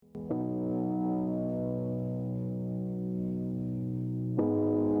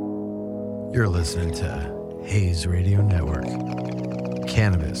You're listening to Hayes Radio Network,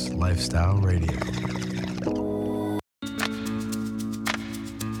 Cannabis Lifestyle Radio.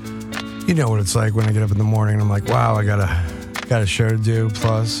 You know what it's like when I get up in the morning and I'm like, wow, I got a show to do,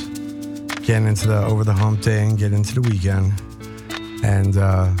 plus getting into the over the hump day and get into the weekend. And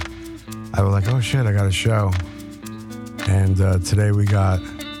I was like, oh shit, I got a show. And today we got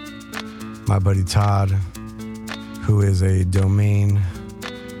my buddy Todd, who is a domain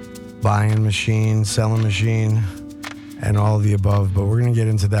buying machine, selling machine, and all of the above. But we're going to get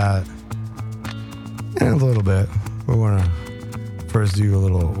into that in a little bit. We want to first do a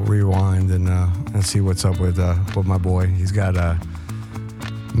little rewind and see what's up with my boy. He's got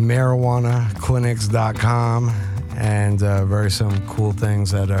marijuanaclinics.com and very some cool things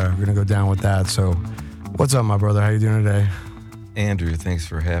that are going to go down with that. So what's up, my brother? How you doing today? Andrew, thanks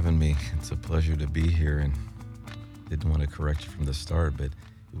for having me. It's a pleasure to be here, and didn't want to correct you from the start, but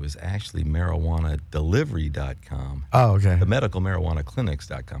it was actually marijuanadelivery.com. Oh, okay. The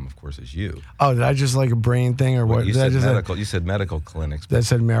medicalmarijuanaclinics.com, of course, is you. Oh, did I just like a brain thing or what? You said medical. You said medical clinics. That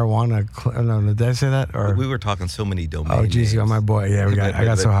said marijuana. No, did I say that? Or we were talking so many domain Oh, geez, you got my boy. Yeah, I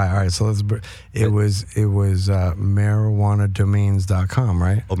got so high. All right, so let's. It was marijuanadomains.com,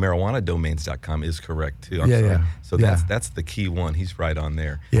 right? Oh, marijuanadomains.com is correct too. Yeah. So that's the key one. He's right on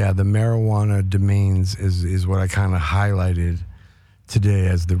there. Yeah, the marijuana domains is what I kind of highlighted today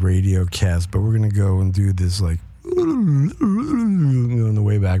as the radio cast, but we're going to go and do this like on the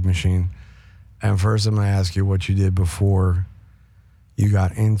Wayback Machine. And first I'm going to ask you what you did before you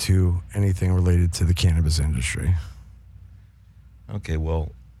got into anything related to the cannabis industry. Okay,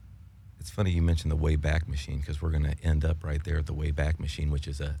 well, it's funny you mentioned the Wayback Machine because we're going to end up right there at the Wayback Machine, which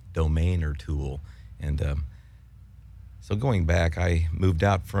is a domainer tool. And so going back, I moved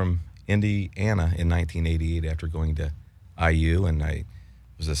out from Indiana in 1988 after going to IU, and I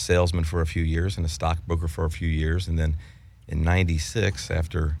was a salesman for a few years and a stockbroker for a few years. And then in 96,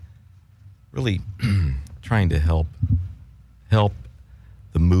 after really trying to help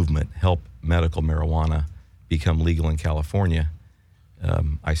the movement, help medical marijuana become legal in California,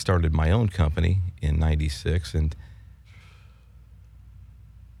 I started my own company in 96. And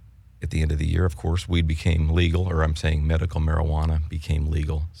at the end of the year, of course, weed became legal, or I'm saying medical marijuana became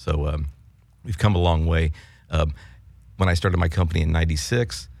legal. So we've come a long way. When I started my company in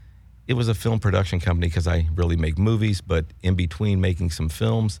 96, it was a film production company because I really make movies, but in between making some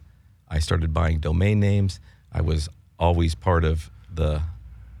films, I started buying domain names. I was always part of the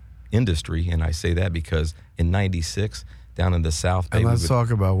industry, and I say that because in 96, down in the South Bay... And let's talk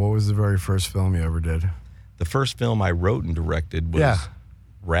about, what was the very first film you ever did? The first film I wrote and directed was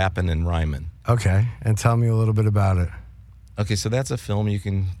Rappin' and Rhymin'. Okay, and tell me a little bit about it. Okay, so that's a film you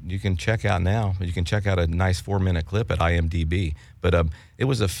can check out now. You can check out a nice 4-minute clip at IMDb. But it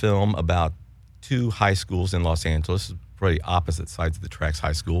was a film about two high schools in Los Angeles, probably opposite sides of the tracks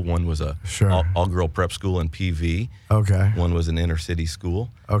high school. One was a all-girl prep school in PV. Okay. One was an inner-city school.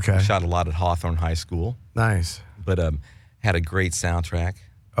 Okay. We shot a lot at Hawthorne High School. Nice. But had a great soundtrack.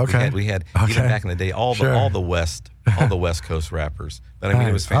 Okay. We had even back in the day, all the West Coast rappers. But I mean,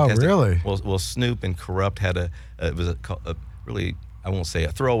 it was fantastic. Oh, really? Well, Snoop and Corrupt had a really, I won't say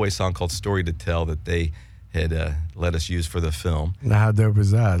a throwaway song called "Story to Tell" that they had let us use for the film. Now, how dope is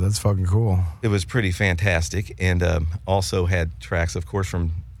that? That's fucking cool. It was pretty fantastic, and also had tracks, of course,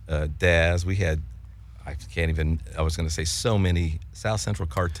 from Daz. We had, I was going to say so many South Central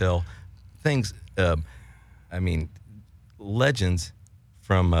Cartel things. I mean, legends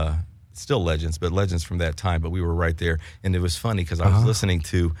from, still legends, but legends from that time. But we were right there, and it was funny because I was listening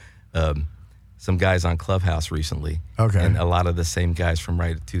to some guys on Clubhouse recently. Okay. And a lot of the same guys from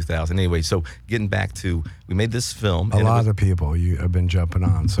right at 2000. Anyway, so getting back to, we made this film. A lot of people you have been jumping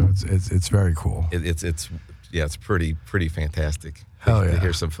on, so it's very cool. It's pretty fantastic. Hell yeah. To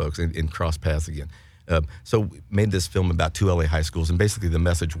hear some folks and cross paths again. So we made this film about two LA high schools, and basically the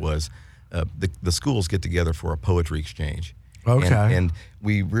message was the schools get together for a poetry exchange. Okay. And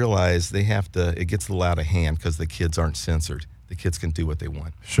we realized it gets a little out of hand because the kids aren't censored. The kids can do what they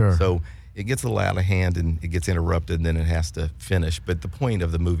want. Sure. So it gets a little out of hand and it gets interrupted and then it has to finish. But the point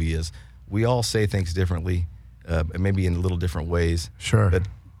of the movie is we all say things differently, maybe in little different ways. Sure. But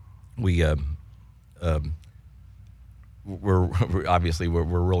we're obviously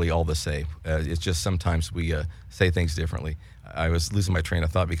really all the same. It's just sometimes we say things differently. I was losing my train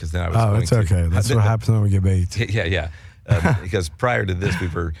of thought because then I was going it's okay. That's what happens when we get baked. Yeah. Because prior to this, we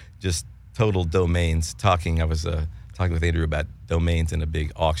were just total domains talking. I was talking with Andrew about domains in a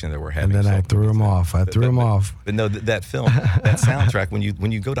big auction that we're having. And then I threw him off. But no, that film, that soundtrack,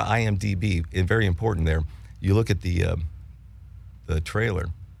 when you go to IMDb, it's very important there. You look at the trailer.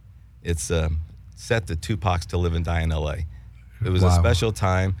 It's set to Tupac's To Live and Die in L.A. It was a Wow. special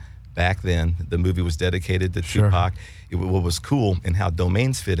time back then. The movie was dedicated to Sure. Tupac. What was cool and how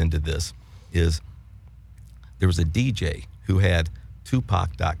domains fit into this is there was a DJ who had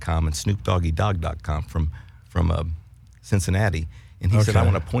Tupac.com and SnoopDoggyDogg.com from Cincinnati. And he said, I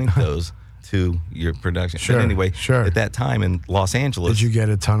Okay. want to point those to your production. Sure, But anyway, sure. at that time in Los Angeles, Did you get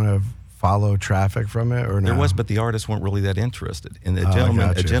a ton of follow traffic from it, or no? there was, but the artists weren't really that interested. And Oh, I a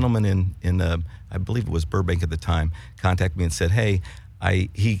gotcha. gentleman in I believe it was Burbank at the time, contacted me and said, "Hey,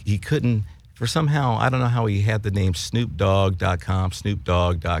 he couldn't for somehow I don't know how he had the name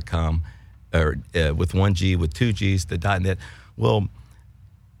SnoopDogg.com, or with one G with two G's, the .net. Well,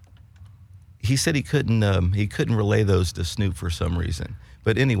 he said he couldn't relay those to Snoop for some reason.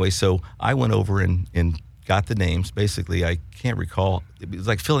 But anyway, so I went over and got the names. Basically, I can't recall. It was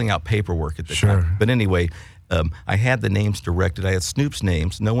like filling out paperwork at the Sure. time. But anyway, I had the names directed. I had Snoop's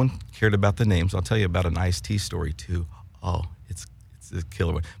names. No one cared about the names. I'll tell you about an Ice-T story, too. Oh, it's a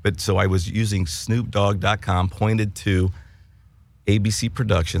killer one. But so I was using SnoopDogg.com, pointed to ABC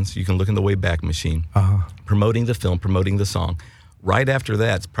Productions. You can look in the Wayback Machine. Promoting the film, promoting the song. Right after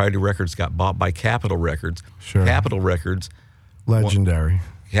that, Priority Records got bought by Capitol Records. Sure. Capitol Records Legendary.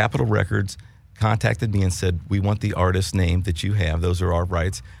 contacted me and said, we want the artist name that you have. Those are our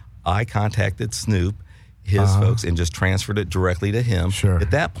rights. I contacted Snoop, his folks, and just transferred it directly to him. Sure. At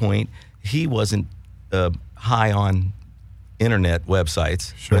that point, he wasn't high on internet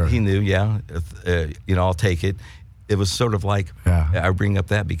websites, Sure. but he knew, I'll take it. It was sort of like, Yeah. I bring up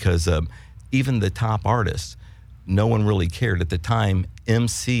that because even the top artists, no one really cared. At the time,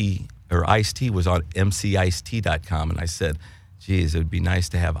 MC or Ice-T was on mcice.com, and I said, geez, it would be nice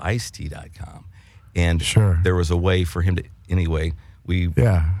to have ice-t.com. And Sure. there was a way for him to, anyway, we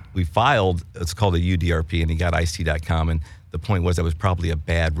filed, it's called a UDRP, and he got ice-t.com, and the point was that was probably a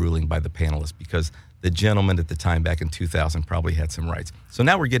bad ruling by the panelists because the gentleman at the time back in 2000 probably had some rights. So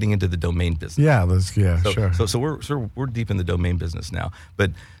now we're getting into the domain business. Yeah, sure. So we're deep in the domain business now.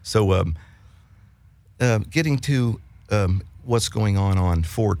 But so getting to what's going on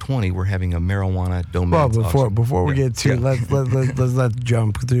 420, we're having a marijuana domain. Well, auction. before we get to let's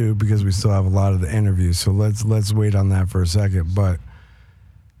jump through because we still have a lot of the interviews. So let's wait on that for a second. But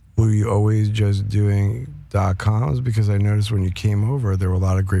were you always just doing .coms? Because I noticed when you came over, there were a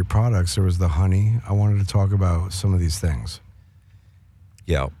lot of great products. There was the honey. I wanted to talk about some of these things.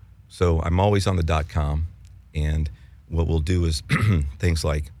 Yeah. So I'm always on the .com, and what we'll do is things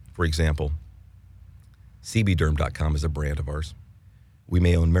like, for example, CBderm.com is a brand of ours. We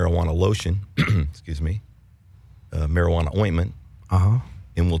may own marijuana lotion, marijuana ointment,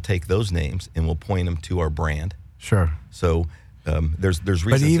 and we'll take those names and we'll point them to our brand. Sure. So there's reasons.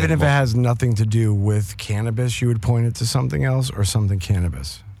 But even that if it has nothing to do with cannabis, you would point it to something else or something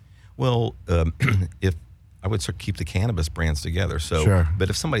cannabis. Well, if I would keep the cannabis brands together. So, Sure. But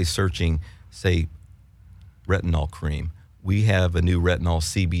if somebody's searching, say, retinol cream, we have a new retinol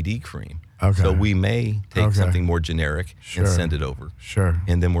CBD cream. Okay. So we may take something more generic Sure. and send it over. Sure.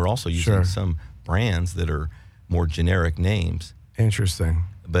 And then we're also using Sure. some brands that are more generic names. Interesting.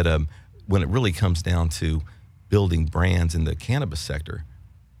 But when it really comes down to building brands in the cannabis sector,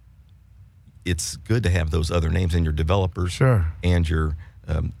 it's good to have those other names, and your developers Sure. and your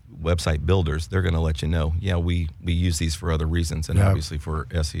website builders, they're going to let you know, we use these for other reasons, and Yep. obviously for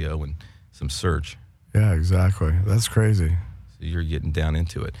SEO and some search. Yeah, exactly. That's crazy. So you're getting down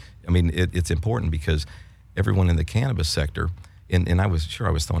into it. I mean, it's important because everyone in the cannabis sector, and I was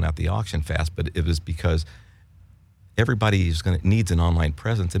throwing out the auction fast, but it was because everybody needs an online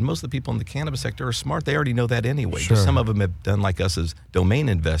presence, and most of the people in the cannabis sector are smart. They already know that anyway. Sure. Just some of them have done like us as domain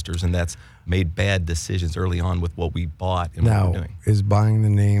investors, and that's made bad decisions early on with what we bought and what Now, we're doing. is buying the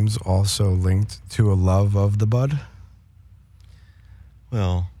names also linked to a love of the bud?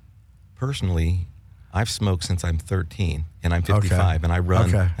 Well, personally, I've smoked since I'm 13, and I'm 55, Okay. and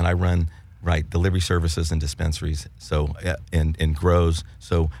I run Okay. delivery services and dispensaries, so and grows.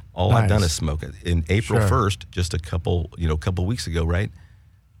 So all I've done Nice. is smoke it. In April Sure. 1st, just a couple weeks ago, right?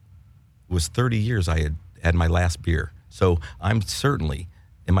 Was 30 years I had my last beer. So I'm certainly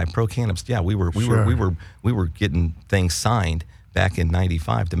in my pro cannabis. Yeah, we were getting things signed back in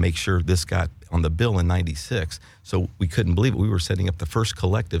 '95 to make sure this got on the bill in '96. So we couldn't believe it. We were setting up the first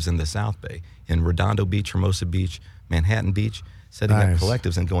collectives in the South Bay, in Redondo Beach, Hermosa Beach, Manhattan Beach, setting up Nice.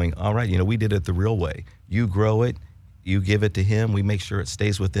 collectives and going, all right, we did it the real way. You grow it, you give it to him. We make sure it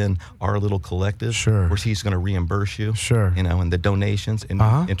stays within our little collective. Sure. Where he's going to reimburse you. Sure. And the donations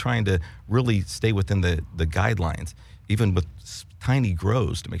and trying to really stay within the guidelines, even with tiny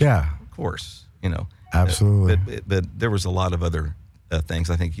grows to make sure. Yeah. Of course, Absolutely. But there was a lot of other things.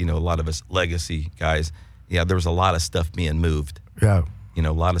 I think, a lot of us legacy guys, there was a lot of stuff being moved. Yeah.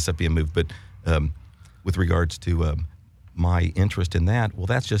 A lot of stuff being moved. But with regards to my interest in that, well,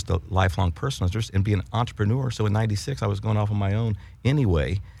 that's just a lifelong personal interest and being an entrepreneur. So in 96, I was going off on my own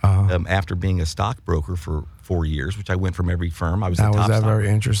anyway, after being a stockbroker for 4 years, which I went from every firm. I was now, the top was that stockbroker.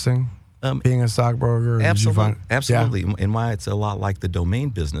 very interesting? Being a stockbroker? Or Absolutely. did you Absolutely. Yeah. And why it's a lot like the domain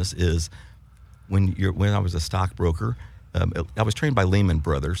business is when I was a stockbroker, I was trained by Lehman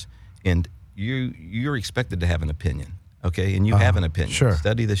Brothers, and you're expected to have an opinion. Okay, and you have an opinion. Sure.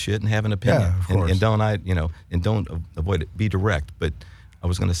 Study the shit and have an opinion. Yeah, of course. And don't avoid it. Be direct. But I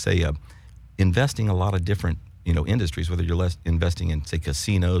was going to say, investing a lot of different industries, whether you're investing in, say,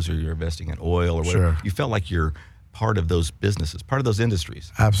 casinos or you're investing in oil or whatever, Sure. you felt like you're part of those businesses, part of those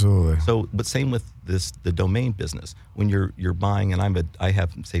industries. Absolutely. So, but same with the domain business. When you're buying, and I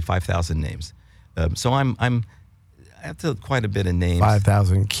have say 5,000 names. So I have quite a bit of names.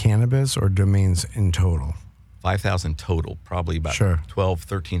 5,000 cannabis or domains in total? 5,000 total, probably about Sure.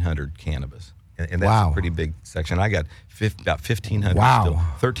 1,300 cannabis. And that's Wow. a pretty big section. I got about 1,500 Wow. still.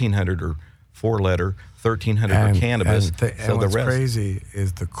 1,300 are 4-letter, 1,300 are cannabis. And So the what's rest. crazy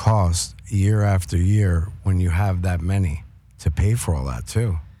is the cost year after year when you have that many to pay for all that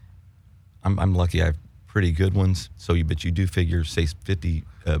too. I'm lucky I have pretty good ones. But you do figure, say 50,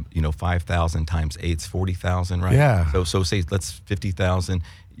 5,000 times 8's 40,000, right? Yeah. So say that's 50,000.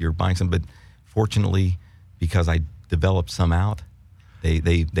 You're buying some, but fortunately, because I developed some out, they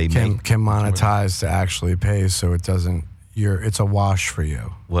Can make monetize to actually pay, so it doesn't. It's a wash for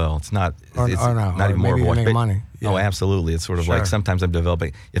you. Well, it's not. Or It's no, not or even more maybe of a you wash. make But- money. Oh, Yeah. absolutely. It's sort of Sure. like sometimes I'm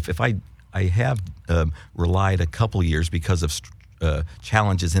developing. If I have relied a couple years because of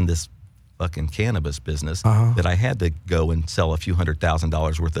challenges in this fucking cannabis business that I had to go and sell a few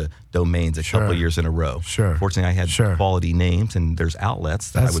 $100,000 worth of domains a couple years in a row. Sure. Fortunately, I had Sure. quality names, and there's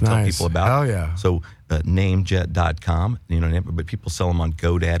outlets that That's I would tell nice. people about. Hell yeah. So namejet.com, but people sell them on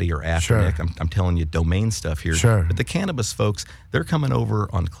GoDaddy or Afternic. Sure. I'm telling you domain stuff here. Sure. But the cannabis folks, they're coming over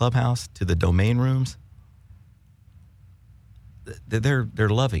on Clubhouse to the domain rooms. They're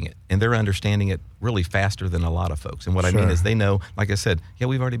loving it, and they're understanding it really faster than a lot of folks. And what I mean Sure. is they know, like I said,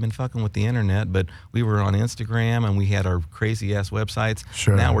 we've already been fucking with the internet, but we were on Instagram and we had our crazy ass websites.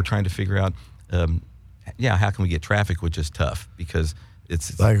 Sure. Now we're trying to figure out, how can we get traffic, which is tough because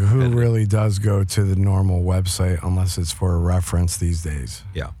it's Like, who competitive. really does go to the normal website unless it's for a reference these days?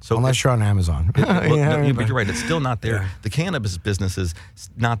 Yeah. So Unless you're on Amazon. Well, You know, no, but you're right. It's still not there. Yeah. The cannabis business is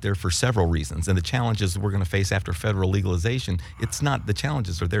not there for several reasons, and the challenges we're going to face after federal legalization. It's not. The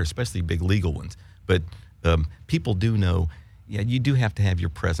challenges are there, especially big legal ones. But people do know. Yeah, you do have to have your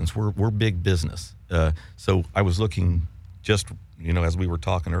presence. We're big business. So I was looking just as we were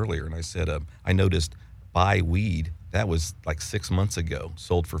talking earlier, and I said I noticed Buy Weed. That was like 6 months ago,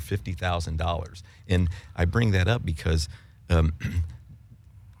 sold for $50,000. And I bring that up because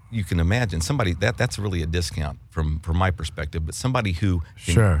you can imagine somebody that's really a discount from my perspective, but somebody who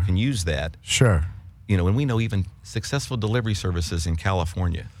can use that. Sure. And we know even successful delivery services in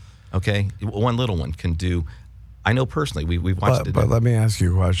California, okay? One little one can do. I know personally, we've watched it. But let me ask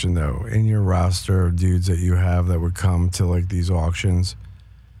you a question, though. In your roster of dudes that you have that would come to like these auctions,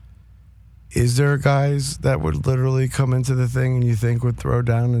 is there guys that would literally come into the thing and you think would throw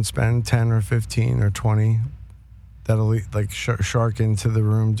down and spend 10 or 15 or 20 that'll like shark into the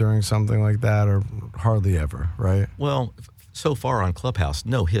room during something like that, or hardly ever, right? Well, so far on Clubhouse,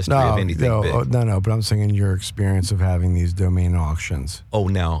 no history of anything big. No, but I'm saying in your experience of having these domain auctions. Oh,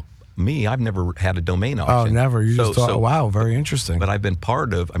 now, me, I've never had a domain auction. Oh, never. You just thought, wow, very interesting. But I've been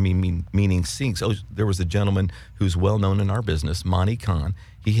part of, meaning seeing. So there was a gentleman who's well known in our business, Monty Khan.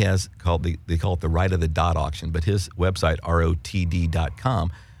 He has they call it the Right of the Dot auction, but his website,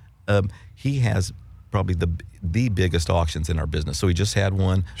 rotd.com, he has probably the biggest auctions in our business. So he just had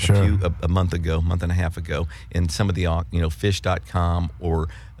one a month and a half ago, and some of the fish.com or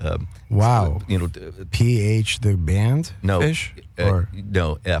wow, PH the band Fish or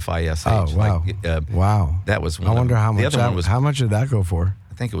no FISH. Oh wow, wow. That was one. I wonder how much. The other one was, how much did that go for?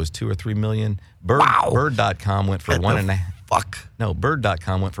 I think it was $2 or $3 million. Bird.com went for $1.5. Fuck. No,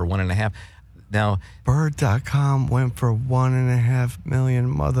 Bird.com went for $1.5. Now, Bird.com went for $1.5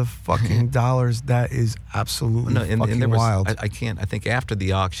 million motherfucking dollars. That is absolutely fucking there was, wild. I think after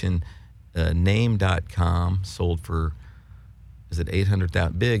the auction, Name.com sold for, is it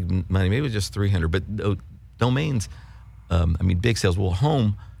 800,000? Big money. Maybe it was just 300. But domains, big sales. Well,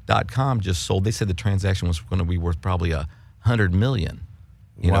 Home.com just sold. They said the transaction was going to be worth probably $100 million.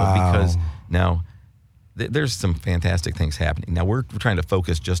 Wow. Because now there's some fantastic things happening. Now, we're trying to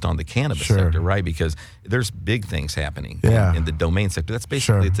focus just on the cannabis Sure. sector, right? Because there's big things happening Yeah. in the domain sector. That's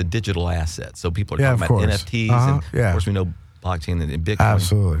basically, Sure. it's a digital asset. So people are Yeah, talking of about course. NFTs, Uh-huh, and yeah. of course we know blockchain and Bitcoin.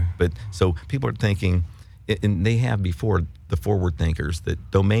 Absolutely. But so people are thinking, and they have before, the forward thinkers,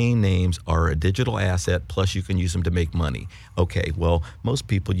 that domain names are a digital asset, plus you can use them to make money. Okay, well, most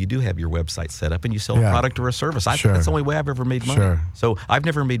people, you do have your website set up and you sell a Yeah. product or a service. I Sure. think that's the only way I've ever made money. Sure. So I've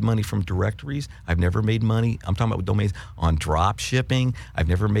never made money from directories. I've never made money, I'm talking about domains, on drop shipping. I've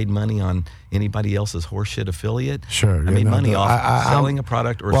never made money on anybody else's horseshit affiliate. Sure. I yeah, made no, money no, off selling a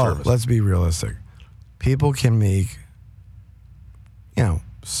product or a well, service. let's be realistic. People can make,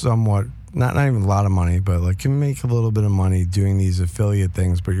 somewhat, not even a lot of money, but like can make a little bit of money doing these affiliate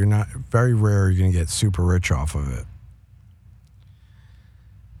things, but you're not, very rare you're going to get super rich off of it.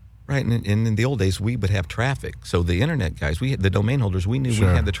 Right, and in the old days, we would have traffic. So the internet guys, the domain holders, we knew Sure.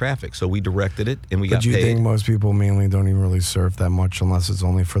 we had the traffic, so we directed it and we But got do you paid. think most people mainly don't even really surf that much unless it's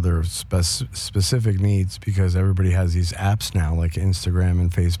only for their specific needs, because everybody has these apps now like Instagram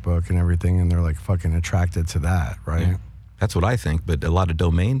and Facebook and everything, and they're like fucking attracted to that, right? Yeah. That's what I think, but a lot of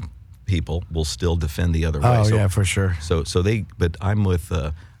domain people will still defend the other way. Oh, So- yeah, for sure. But I'm with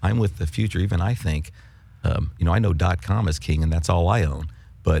the future. Even I think, I know .com is king, and that's all I own.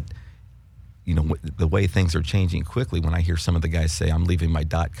 But the way things are changing quickly. When I hear some of the guys say, "I'm leaving my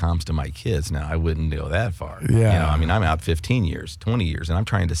 .coms to my kids," now I wouldn't go that far. Yeah. I'm out 15 years, 20 years, and I'm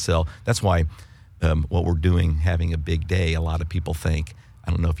trying to sell. That's why what we're doing, having a big day. A lot of people think. I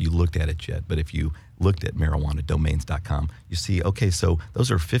don't know if you looked at it yet, but if you looked at marijuanadomains.com, you see, okay, so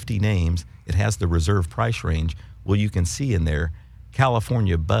those are 50 names. It has the reserve price range. Well, you can see in there,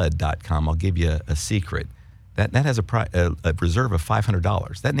 CaliforniaBud.com. I'll give you a secret. That has a reserve of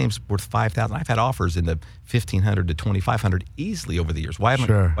 $500. That name's worth $5,000. I've had offers in the $1,500 to $2,500 easily over the years. Why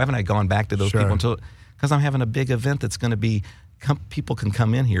haven't I gone back to those Sure. people until? Because I'm having a big event that's going to be. People can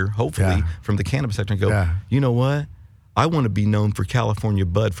come in here, hopefully, Yeah. from the cannabis sector, and go, Yeah. you know what? I want to be known for California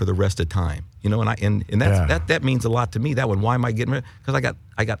Bud for the rest of time. And that means a lot to me. That one. Why am I getting rid? Because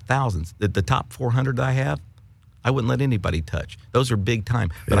I got thousands. The top 400 that I have, I wouldn't let anybody touch. Those are big time.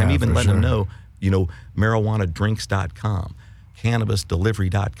 But Yeah, I'm even for letting them sure. know, marijuanadrinks.com,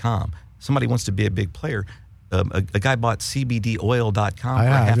 cannabisdelivery.com. Somebody wants to be a big player. A guy bought CBDoil.com for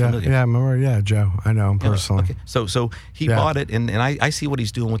I $500,000. have, yeah, I remember, Joe. I know him personally. Okay. So he Yeah. bought it, and I see what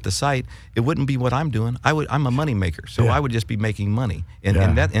he's doing with the site. It wouldn't be what I'm doing. I'm a money maker, so Yeah. I would just be making money. And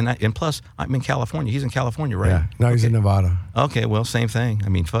Yeah. and plus I'm in California. He's in California, right? Yeah, no, he's in Nevada. Okay, well, same thing. I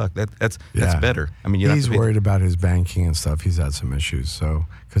mean, fuck, that's Yeah. better. I mean, you don't he's have to be- worried about his banking and stuff. He's had some issues, so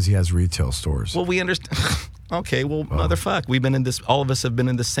because he has retail stores. Well, we understand. Okay, well, motherfuck, we've been in this. All of us have been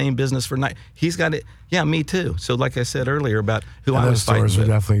in the same business for night. He's got it. Yeah, me too. So, like I said earlier about who and I those was fighting stores were with.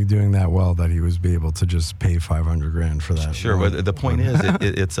 definitely doing that well. That he was be able to just pay $500,000 for that. Sure. Well, the point is,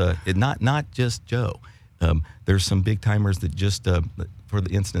 it's not just Joe. There's some big timers that just, for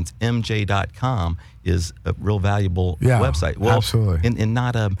the instance, MJ.com is a real valuable website. Well, absolutely. And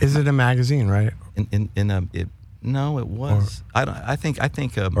not a. Is it a magazine, right? No, it was. I think.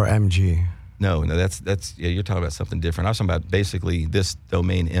 Or MG? No, that's you're talking about something different. I was talking about basically this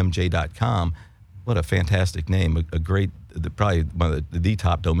domain MJ.com. What a fantastic name! A great, probably one of the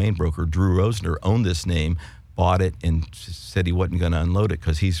top domain broker, Drew Rosner, owned this name, bought it, and said he wasn't going to unload it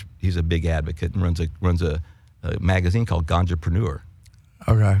because he's a big advocate and runs a magazine called Ganjapreneur.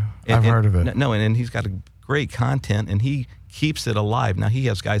 Okay, I've heard of it. No, and he's got a great content, and he keeps it alive. Now he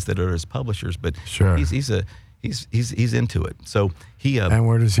has guys that are his publishers, but Sure. he's into it. So he And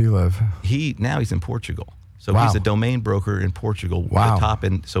where does he live? now he's in Portugal. So Wow. he's a domain broker in Portugal. Wow. The top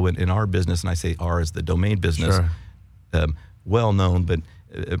in our business, and I say our is the domain business, Sure. well known, but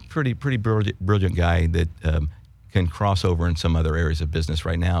a pretty brilliant guy that can cross over in some other areas of business.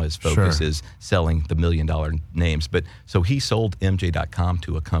 Right now, his focus Sure. is selling the $1 million names. But so he sold MJ.com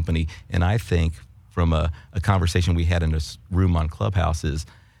to a company, and I think from a conversation we had in this room on Clubhouse is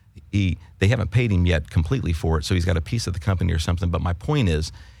they haven't paid him yet completely for it, so he's got a piece of the company or something. But my point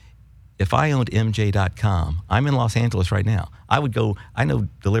is, if I owned MJ.com, I'm in Los Angeles right now. I would go. I know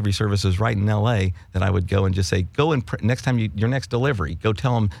delivery services right in LA that I would go and just say, go and next time your next delivery, go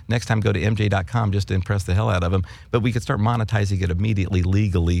tell them next time go to MJ.com just to impress the hell out of them. But we could start monetizing it immediately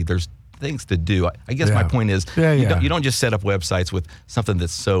legally. There's things to do. I guess my point is, you don't just set up websites with something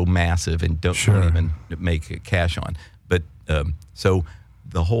that's so massive and don't even make cash on. But so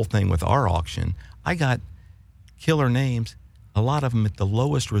the whole thing with our auction, I got killer names. A lot of them at the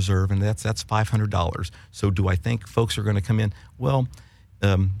lowest reserve, and that's $500. So do I think folks are going to come in? Well,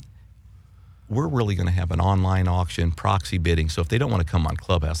 we're really going to have an online auction, proxy bidding. So if they don't want to come on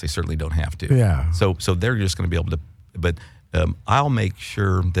Clubhouse, they certainly don't have to. Yeah. So they're just going to be able to. But I'll make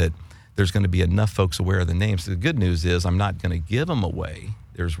sure that there's going to be enough folks aware of the names. The good news is I'm not going to give them away.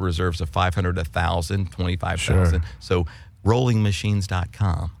 There's reserves of 500, 1,000, 25,000. Sure. So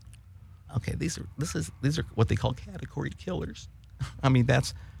rollingmachines.com. Okay, these are what they call category killers. I mean,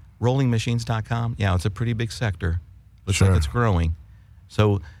 that's rollingmachines.com. Yeah, it's a pretty big sector. Looks like it's growing.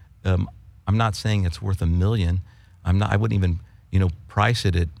 So I'm not saying it's worth $1 million. I wouldn't even, price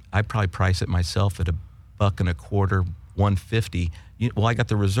it at. I'd probably price it myself at $1.25, $1.50. Well, I got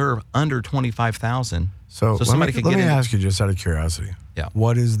the reserve under 25,000. So somebody could get in. Let me ask you, just out of curiosity. Yeah.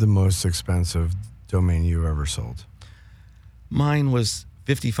 What is the most expensive domain you've ever sold? Mine was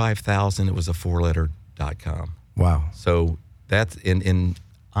 $55,000. It was a 4letter.com. Wow. So that's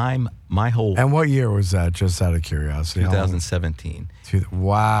my whole. And what year was that? Just out of curiosity. 2017.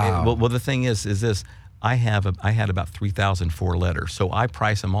 Wow. Well, the thing is this. I had about 3,000 4-letters. So I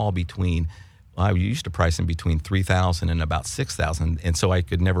price them all between. I used to price them between 3,000 and about 6,000, and so I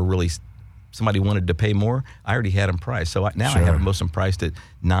could never really. Somebody wanted to pay more, I already had them priced. So now I have most of them priced at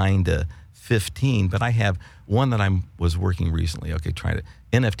 9 to 15. But I have one that I was working recently. Okay,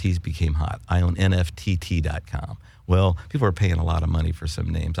 NFTs became hot. I own NFTT.com. Well, people are paying a lot of money for some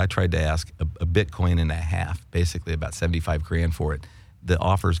names. I tried to ask a Bitcoin and a half, basically about 75 grand for it. The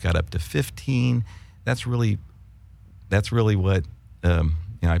offers got up to 15. That's really what.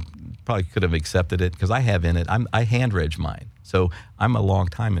 I probably could have accepted it because I have in it. I hand reg mine, so I'm a long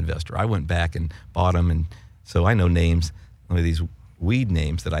time investor. I went back and bought them, and so I know names. One of these weed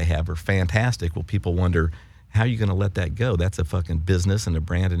names that I have are fantastic. Well, people wonder how are you going to let that go? That's a fucking business and a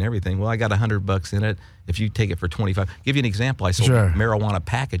brand and everything. Well, I got $100 in it. If you take it for 25, give you an example. I sold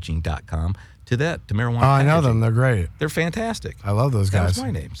marijuanapackaging.com to marijuana. Oh, I know them. They're great. They're fantastic. I love those guys. That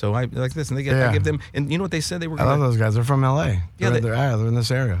was my name. So I like this, and I give them. And you know what they said they were? I love those guys. They're from LA. Yeah, they're in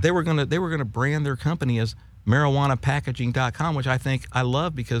this area. They were gonna brand their company as marijuanapackaging.com, which I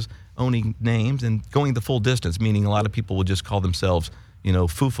love because owning names and going the full distance, meaning a lot of people would just call themselves,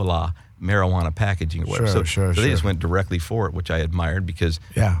 Fufala marijuana packaging or whatever. So they just went directly for it, which I admired because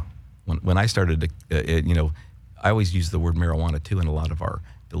when I started to, I always use the word marijuana too in a lot of our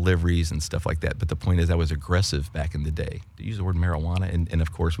deliveries and stuff like that. But the point is I was aggressive back in the day to use the word marijuana. And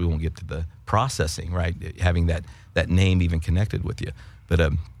of course, we won't get to the processing, right? Having that name even connected with you.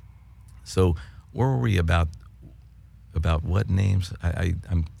 But so where were we about what names?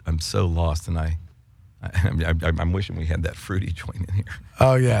 I'm so lost, and I'm wishing we had that fruity joint in here.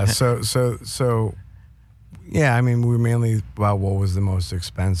 Oh yeah. So yeah, I mean, we're mainly about what was the most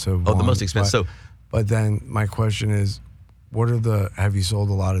expensive. Oh, the most expensive. But then my question is, have you sold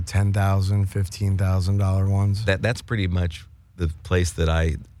a lot of $10,000, $15,000 ones? That's pretty much the place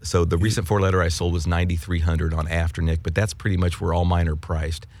that so the recent 4-letter I sold was 9,300 on Afternic, but that's pretty much where all mine are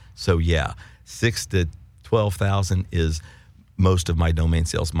priced. So yeah, 6,000 to 12,000 is most of my domain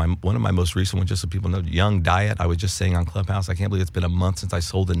sales. One of my most recent ones, just so people know, Young Diet. I was just saying on Clubhouse, I can't believe it's been a month since I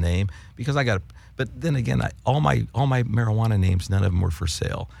sold a name because but then again, all my marijuana names, none of them were for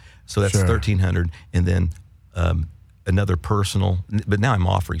sale. So that's 1,300, and then another personal, but now I'm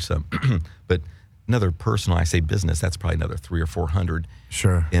offering some, but another personal, I say business, that's probably another 300 or 400.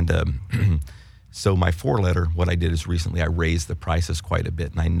 Sure. And so my 4-letter, what I did is recently I raised the prices quite a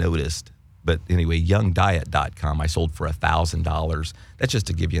bit, and I noticed, but anyway, youngdiet.com, I sold for $1,000. That's just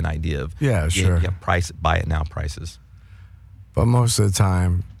to give you an idea of buy it now prices. But most of the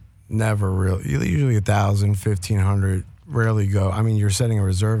time, never really, usually 1,000, 1,500, rarely go. I mean, you're setting a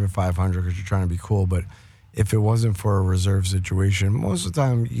reserve at 500 because you're trying to be cool, but if it wasn't for a reserve situation, most of the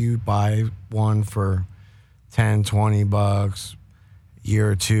time you buy one for $10, $20,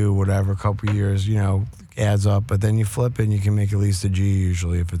 year or two, whatever, a couple years, adds up. But then you flip it and you can make at least a G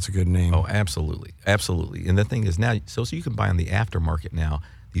usually if it's a good name. Oh, absolutely. Absolutely. And the thing is now, so you can buy on the aftermarket now,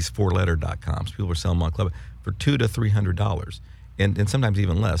 these 4letter.coms. People are selling them on Club for $200 to $300. And sometimes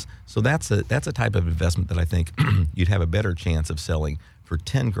even less. So that's a type of investment that I think you'd have a better chance of selling for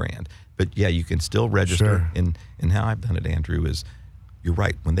 10 grand. But yeah, you can still register. Sure. And how I've done it, Andrew, is you're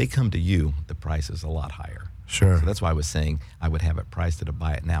right. When they come to you, the price is a lot higher. Sure. So that's why I was saying I would have it priced at a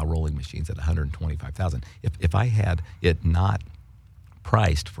buy it now rolling machines at $125,000. If I had it not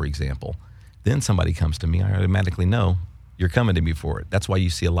priced, for example, then somebody comes to me, I automatically know you're coming to me for it. That's why you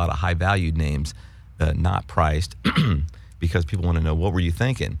see a lot of high valued names not priced because people want to know, what were you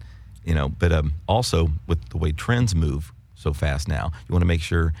thinking? But also with the way trends move so fast now, you want to make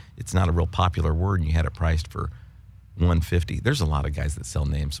sure it's not a real popular word and you had it priced for $150. There's a lot of guys that sell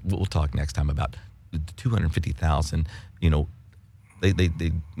names. We'll talk next time about the $250,000, they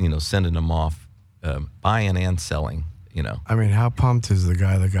sending them off, buying and selling. I mean, how pumped is the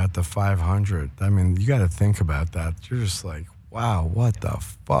guy that got the 500? I mean, you got to think about that. You're just like, wow, what the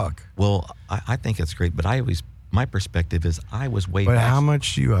fuck? Well, I think it's great, but my perspective is I was way But back. how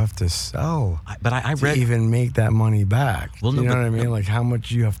much do you have to sell I to read even make that money back? Well, you no, know but- what I mean? Like, how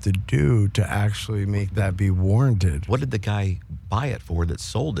much you have to do to actually make that be warranted? What did the guy buy it for that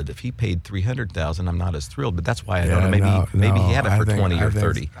sold it? If he paid $300,000, I'm not as thrilled. But that's why I don't know. Maybe he had it for 20 or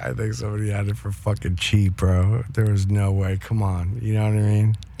 30. I think somebody had it for fucking cheap, bro. There was no way. Come on, you know what I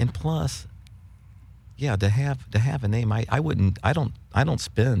mean? And plus, yeah, to have a name, I don't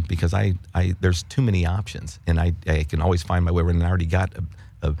spend because I there's too many options, and I can always find my way around. And I already got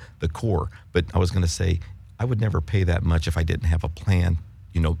the core. But I was going to say I would never pay that much if I didn't have a plan.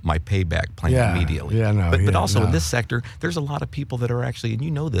 My payback plan immediately. Yeah, no. But also in this sector, there's a lot of people that are actually, and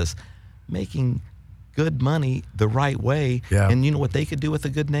you know this, making good money the right way. Yeah. And you know what they could do with a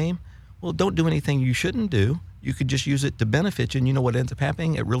good name? Well, don't do anything you shouldn't do. You could just use it to benefit you, and you know what ends up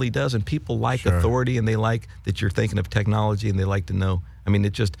happening? It really does. And people like authority, and they like that you're thinking of technology, and they like to know. I mean,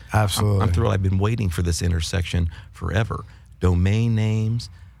 it just absolutely. I'm thrilled. I've been waiting for this intersection forever. Domain names,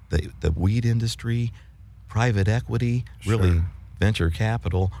 the weed industry, private equity, really venture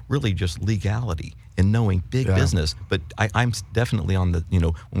capital, really just legality and knowing big business. But I'm definitely on the,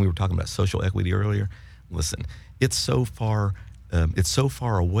 when we were talking about social equity earlier, listen, it's so far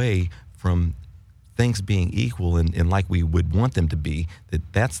away from things being equal and like we would want them to be,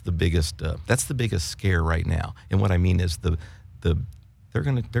 that's the biggest scare right now. And what I mean is they're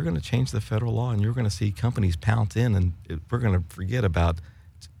gonna change the federal law, and you're gonna see companies pounce in, and we're gonna forget about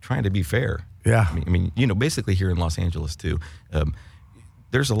trying to be fair. Yeah. I mean, basically here in Los Angeles too,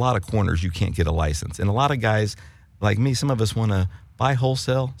 there's a lot of corners you can't get a license, and a lot of guys like me, some of us want to buy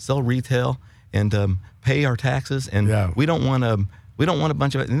wholesale, sell retail, and pay our taxes, and we don't want a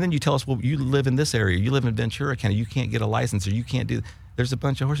bunch of it. And then you tell us, well, you live in this area, you live in Ventura County, you can't get a license, or you can't do. There's a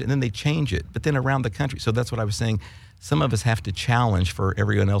bunch of horses, and then they change it. But then around the country, so that's what I was saying. Some of us have to challenge for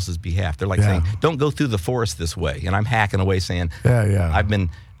everyone else's behalf. They're like saying, "Don't go through the forest this way," and I'm hacking away saying,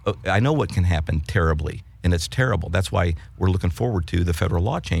 I know what can happen terribly, and it's terrible. That's why we're looking forward to the federal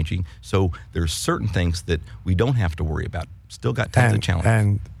law changing. So there's certain things that we don't have to worry about. Still got tons of challenges.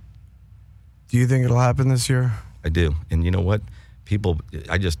 And do you think it'll happen this year? I do. And you know what?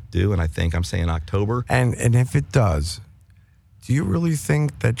 I just do, and I think I'm saying October. And if it does, do you really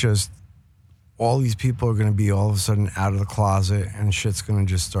think that just all these people are going to be all of a sudden out of the closet and shit's going to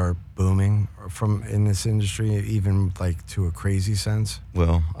just start booming from in this industry, even like to a crazy sense?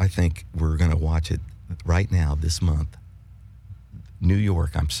 Well, I think we're going to watch it right now this month. New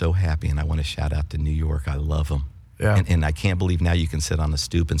York, I'm so happy, and I want to shout out to New York. I love them. Yeah. And I can't believe now you can sit on a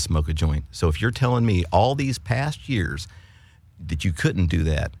stoop and smoke a joint. So if you're telling me all these past years that you couldn't do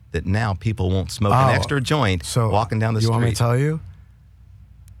that now people won't smoke an extra joint walking down the street. You want me to tell you?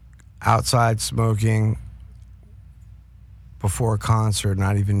 Outside smoking before a concert,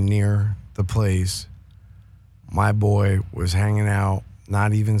 not even near the place, my boy was hanging out,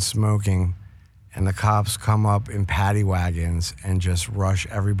 not even smoking, and the cops come up in paddy wagons and just rush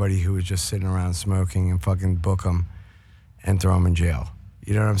everybody who was just sitting around smoking and fucking book them and throw them in jail.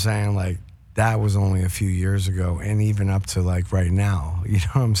 You know what I'm saying? Like, that was only a few years ago, and even up to like right now. You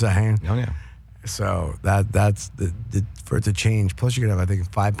know what I'm saying? Oh yeah. So that's for it to change. Plus, you could have, I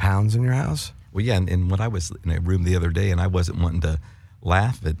think, 5 pounds in your house. Well, yeah, and when I was in a room the other day, and I wasn't wanting to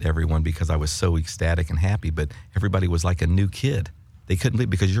laugh at everyone because I was so ecstatic and happy, but everybody was like a new kid. They couldn't believe,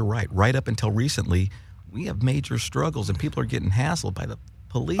 because you're right. Right up until recently, we have major struggles, and people are getting hassled by the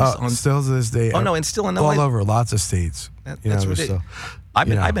police. Still to this day. Oh no, and still in all over lots of states. That's ridiculous.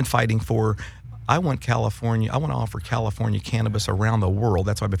 I've been fighting for. I want California. I want to offer California cannabis around the world.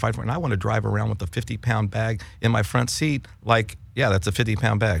 That's what I've been fighting for. And I want to drive around with a 50-pound bag in my front seat. Like, yeah, that's a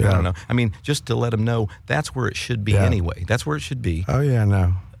 50-pound bag. Yeah. I don't know. I mean, just to let them know that's where it should be anyway. That's where it should be. Oh yeah,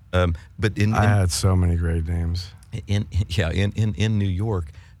 no. But I had so many great names. In New York,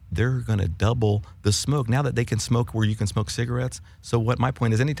 they're going to double the smoke now that they can smoke where you can smoke cigarettes. So what my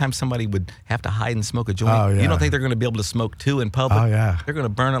point is, anytime somebody would have to hide and smoke a joint, you don't think they're going to be able to smoke 2 in public? Oh, yeah. They're going to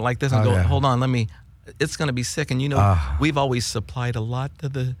burn it like this and go, hold on, it's going to be sick. And we've always supplied a lot to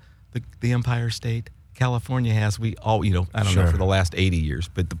the Empire State. California has, I don't know, for the last 80 years.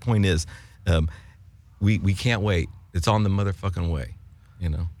 But the point is, we can't wait. It's on the motherfucking way.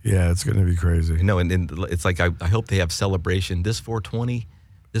 Yeah, it's going to be crazy. And it's like, I hope they have celebration. This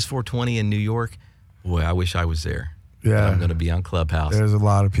 420 in New York, boy, I wish I was there. Yeah. I'm going to be on Clubhouse There's a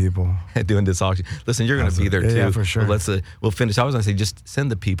lot of people. doing this auction. Listen, you're going to be there too. Yeah, for sure. Well, we'll finish. I was going to say, just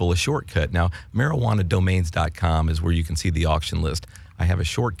send the people a shortcut. Now, marijuanadomains.com is where you can see the auction list. I have a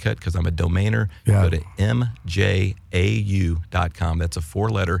shortcut because I'm a domainer. Yeah. Go to mjau.com. That's a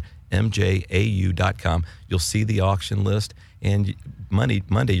 4-letter, mjau.com. You'll see the auction list. And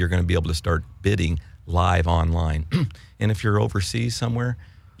Monday, you're going to be able to start bidding live online. And if you're overseas somewhere,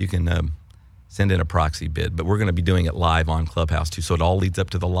 you can send in a proxy bid. But we're going to be doing it live on Clubhouse too. So it all leads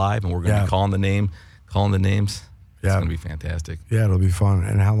up to the live, and we're going to be calling the names. It's going to be fantastic. Yeah, it'll be fun.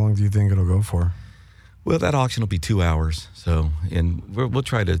 And how long do you think it'll go for? Well, that auction will be 2 hours. And we'll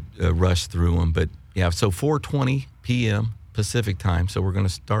try to rush through them. But yeah, so 4:20 p.m. Pacific time. So we're going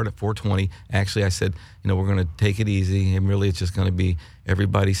to start at 4:20. Actually, I said, we're going to take it easy, and really it's just going to be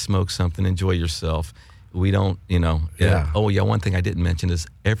everybody smoke something, enjoy yourself. We don't, one thing I didn't mention is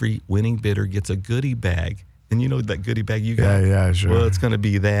every winning bidder gets a goodie bag. And that goodie bag you got? Yeah, sure. Well, it's going to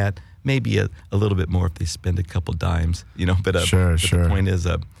be that. Maybe a little bit more if they spend a couple dimes, but sure. The point is,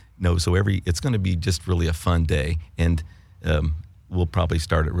 so it's going to be just really a fun day. And we'll probably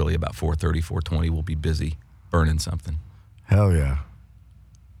start at really about 4:30, 4:20. We'll be busy burning something. Hell yeah.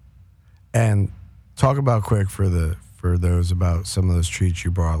 And talk about quick for those about some of those treats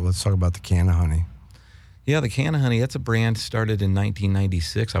you brought. Let's talk about the Can of Honey. Yeah, the Can of Honey, that's a brand started in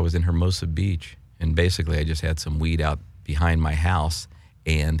 1996. I was in Hermosa Beach, and basically I just had some weed out behind my house,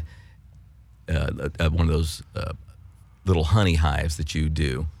 and one of those little honey hives that you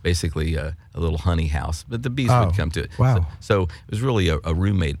do, basically a little honey house, but the bees would come to it. Wow. So it was really a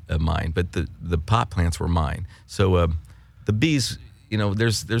roommate of mine, but the pot plants were mine. So the bees,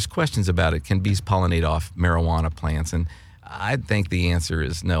 there's questions about it. Can bees pollinate off marijuana plants? And I think the answer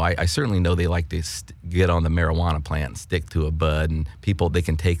is no. I certainly know they like to get on the marijuana plant and stick to a bud, and they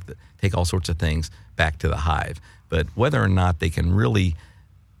can take all sorts of things back to the hive. But whether or not they can really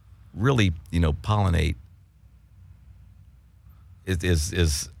pollinate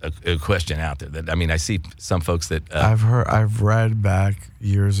is a question out there. That I see some folks that I've read back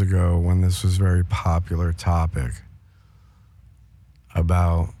years ago when this was a very popular topic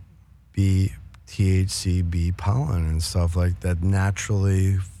about THC bee pollen and stuff like that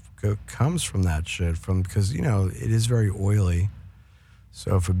naturally comes from that shit because it is very oily.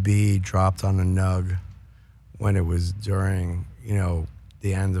 So if a bee dropped on a nug when it was during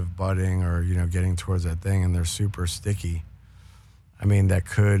the end of budding or getting towards that thing and they're super sticky,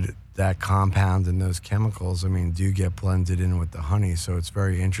 that compound and those chemicals do get blended in with the honey. So it's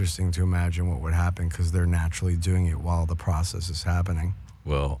very interesting to imagine what would happen because they're naturally doing it while the process is happening.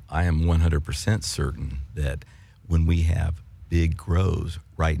 Well, I am 100% certain that when we have big grows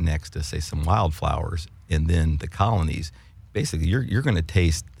right next to, say, some wildflowers and then the colonies, basically you're going to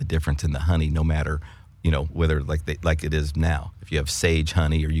taste the difference in the honey no matter, whether like it is now. If you have sage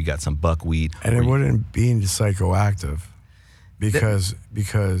honey or you got some buckwheat. And it wouldn't be psychoactive because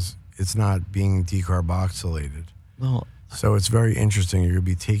it's not being decarboxylated. Well, so it's very interesting. You're going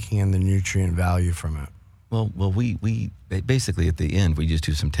to be taking in the nutrient value from it. Well, we basically at the end we just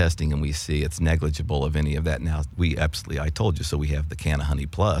do some testing and we see it's negligible of any of that. Now I told you, so we have the Can of Honey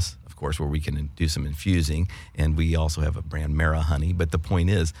Plus, of course, where we can do some infusing, and we also have a brand Mara Honey. But the point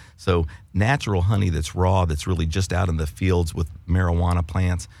is, so natural honey that's raw, that's really just out in the fields with marijuana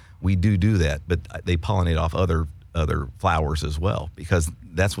plants, we do that, but they pollinate off other flowers as well because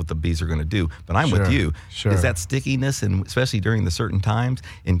that's what the bees are going to do. But I'm with you. Sure. Is that stickiness, and especially during the certain times,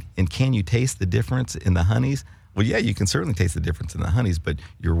 and can you taste the difference in the honeys? Well, yeah, you can certainly taste the difference in the honeys, but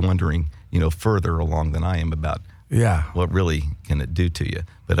you're wondering, further along than I am about what really can it do to you.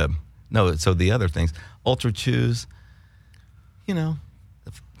 But no, so the other things, Ultra Chews,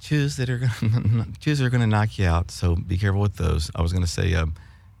 chews that are going to knock you out. So be careful with those. I was going to say,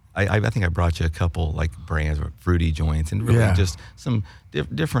 I think I brought you a couple like brands, fruity joints, and really just some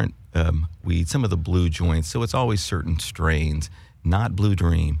different weeds, some of the blue joints. So it's always certain strains, not Blue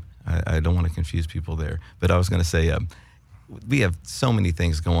Dream. I don't want to confuse people there. But I was going to say we have so many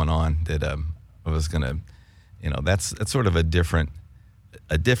things going on that I was going to, that's sort of a different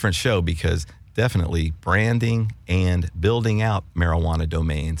show because definitely branding and building out marijuana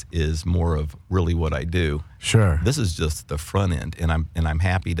domains is more of really what I do. Sure. This is just the front end, and I'm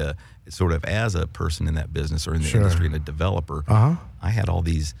happy to sort of, as a person in that business or in the industry and a developer, I have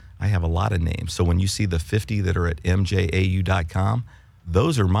a lot of names. So when you see the 50 that are at mjau.com,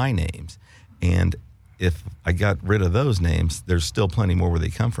 those are my names. And if I got rid of those names, there's still plenty more where they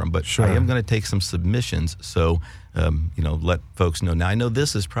come from. But I am going to take some submissions, so let folks know. Now, I know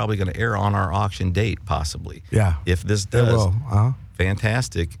this is probably going to air on our auction date, possibly. Yeah. If this does, it will.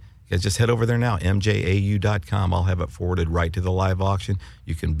 fantastic, guys just head over there now, mjau.com. I'll have it forwarded right to the live auction.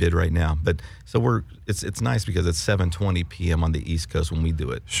 You can bid right now. But so it's nice because it's 7:20 p.m. on the East Coast when we do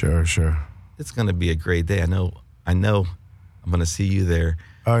it. Sure. It's going to be a great day. I know. I'm going to see you there.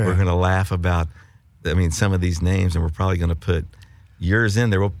 Oh, yeah. We're going to laugh about, some of these names, and we're probably going to put yours in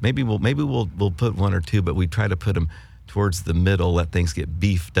there. Maybe we'll put one or two, but we try to put them towards the middle, let things get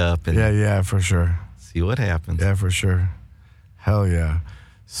beefed up, and Yeah, for sure. see what happens. Yeah, for sure. Hell yeah.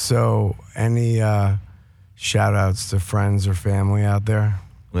 So, any shout outs to friends or family out there?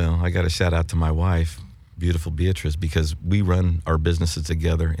 Well, I got to shout out to my wife, beautiful Beatrice, because we run our businesses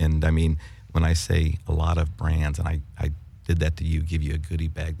together. And when I say a lot of brands, and I did that to you, give you a goodie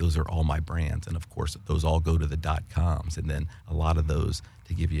bag, those are all my brands. And of course, those all go to the .coms. And then a lot of those,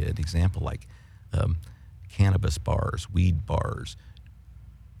 to give you an example, like cannabis bars, weed bars,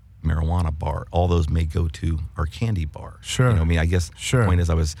 marijuana bar, all those may go to our candy bar. Sure. I guess the point is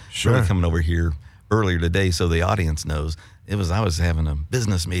I was really coming over here earlier today so the audience knows. I was having a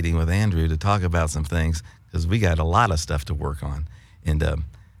business meeting with Andrew to talk about some things because we got a lot of stuff to work on. And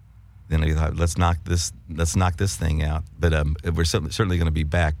then I thought, let's knock this thing out. But we're certainly going to be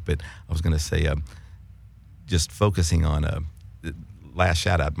back. But I was going to say, just focusing on last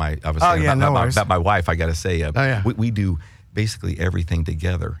shout out. About my wife. I got to say, we do basically everything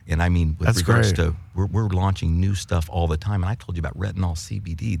together. And with That's regards great. to we're launching new stuff all the time. And I told you about retinol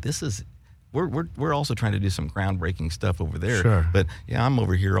CBD. This is we're also trying to do some groundbreaking stuff over there. Sure. But yeah, I'm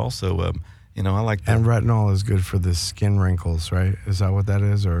over here also. I like that. And retinol is good for the skin wrinkles, right? Is that what that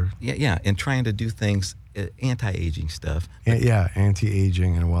is? Or Yeah, and trying to do things, anti-aging stuff. yeah,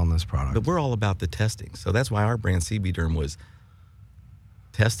 anti-aging and wellness products. But we're all about the testing. So that's why our brand CB Derm was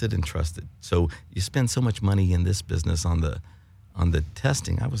tested and trusted. So you spend so much money in this business on the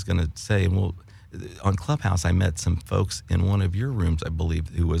testing. I was going to say, on Clubhouse, I met some folks in one of your rooms, I believe,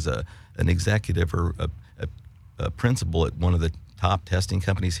 who was an executive or a principal at one of the top testing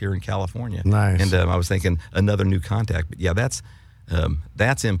companies here in California. Nice. And I was thinking another new contact. But yeah, that's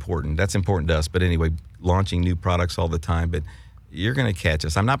important. That's important to us. But anyway, launching new products all the time. But you're going to catch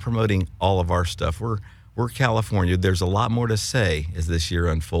us. I'm not promoting all of our stuff. We're California. There's a lot more to say as this year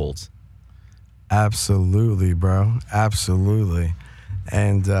unfolds. Absolutely, bro. Absolutely.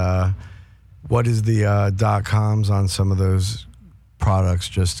 And what is the .coms on some of those products?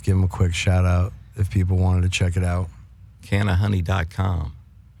 Just give them a quick shout out if people wanted to check it out. Canahoney.com.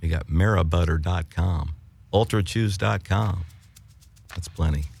 We got Marabutter.com. Ultrachews.com. That's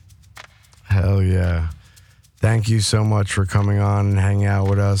plenty. Hell yeah. Thank you so much for coming on and hanging out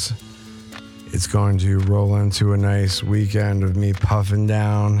with us. It's going to roll into a nice weekend of me puffing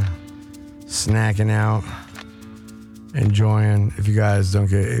down, snacking out, enjoying. If you guys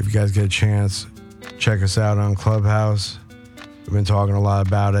get a chance, check us out on Clubhouse. We've been talking a lot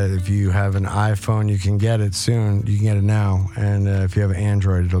about it. If you have an iPhone, you can get it soon. You can get it now. And if you have an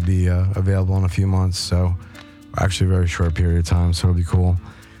Android, it'll be available in a few months. So actually a very short period of time. So it'll be cool.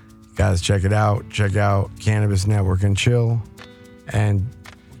 Guys, check it out. Check out Cannabis Network and Chill. And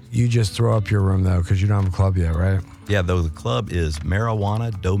you just throw up your room, though, because you don't have a club yet, right? Yeah, though the club is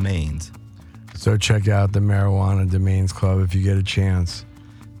Marijuana Domains. So check out the Marijuana Domains Club if you get a chance.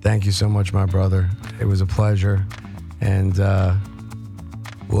 Thank you so much, my brother. It was a pleasure. And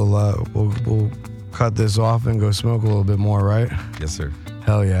we'll cut this off and go smoke a little bit more, right? Yes, sir.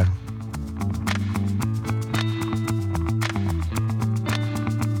 Hell yeah.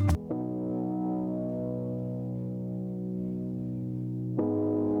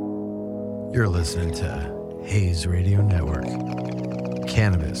 You're listening to Hayes Radio Network,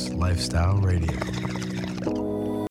 Cannabis Lifestyle Radio.